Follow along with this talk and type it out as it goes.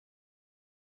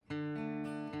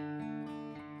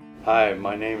Hi,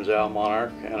 my name is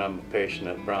Monarch and I'm a patient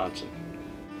at Bronson.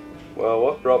 Well,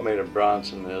 what brought me to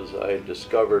Bronson is I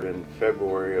discovered in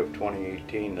February of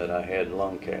 2018 that I had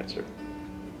lung cancer.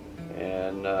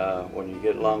 And when you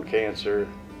get lung cancer,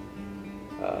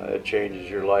 it changes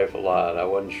your life a lot. I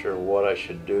wasn't sure what I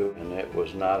should do, and it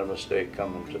was not a mistake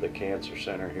coming to the cancer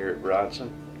center here at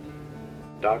Bronson.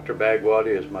 Dr.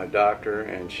 Bagwadi is my doctor,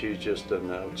 and she's just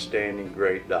an outstanding,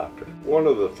 great doctor. One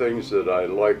of the things that I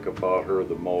like about her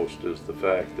the most is the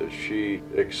fact that she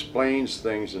explains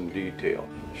things in detail.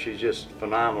 She's just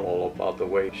phenomenal about the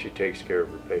way she takes care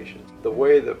of her patients. The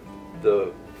way that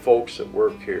the folks that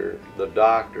work here, the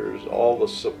doctors, all the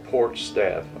support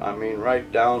staff, I mean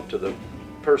right down to the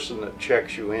person that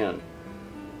checks you in,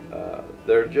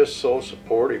 they're just so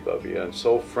supportive of you and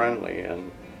so friendly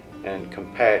and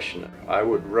compassionate. I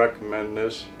would recommend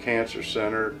this cancer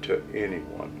center to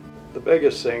anyone. The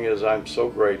biggest thing is I'm so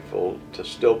grateful to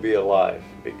still be alive,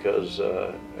 because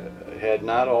had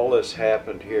not all this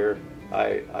happened here,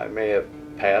 I may have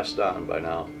passed on by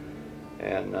now.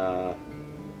 And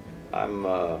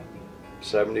I'm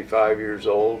 75 years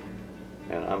old,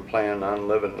 and I'm planning on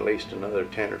living at least another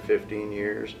 10 or 15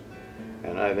 years.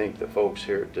 And I think the folks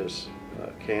here at this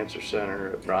cancer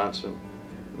center at Bronson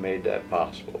made that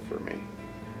possible for me.